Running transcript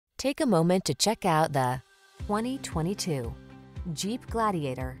Take a moment to check out the 2022 Jeep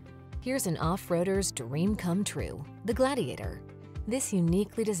Gladiator. Here's an off-roader's dream come true, the Gladiator. This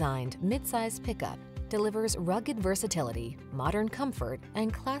uniquely designed midsize pickup delivers rugged versatility, modern comfort,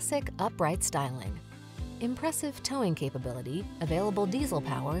 and classic upright styling. Impressive towing capability, available diesel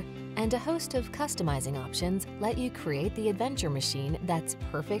power, and a host of customizing options let you create the adventure machine that's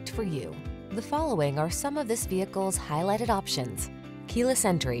perfect for you. The following are some of this vehicle's highlighted options: keyless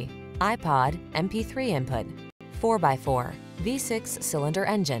entry, iPod, MP3 input, 4x4, V6 cylinder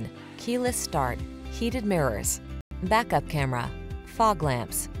engine, keyless start, heated mirrors, backup camera, fog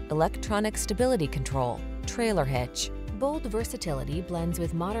lamps, electronic stability control, trailer hitch. Bold versatility blends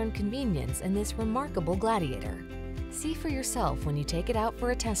with modern convenience in this remarkable Gladiator. See for yourself when you take it out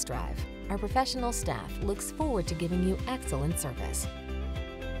for a test drive. Our professional staff looks forward to giving you excellent service.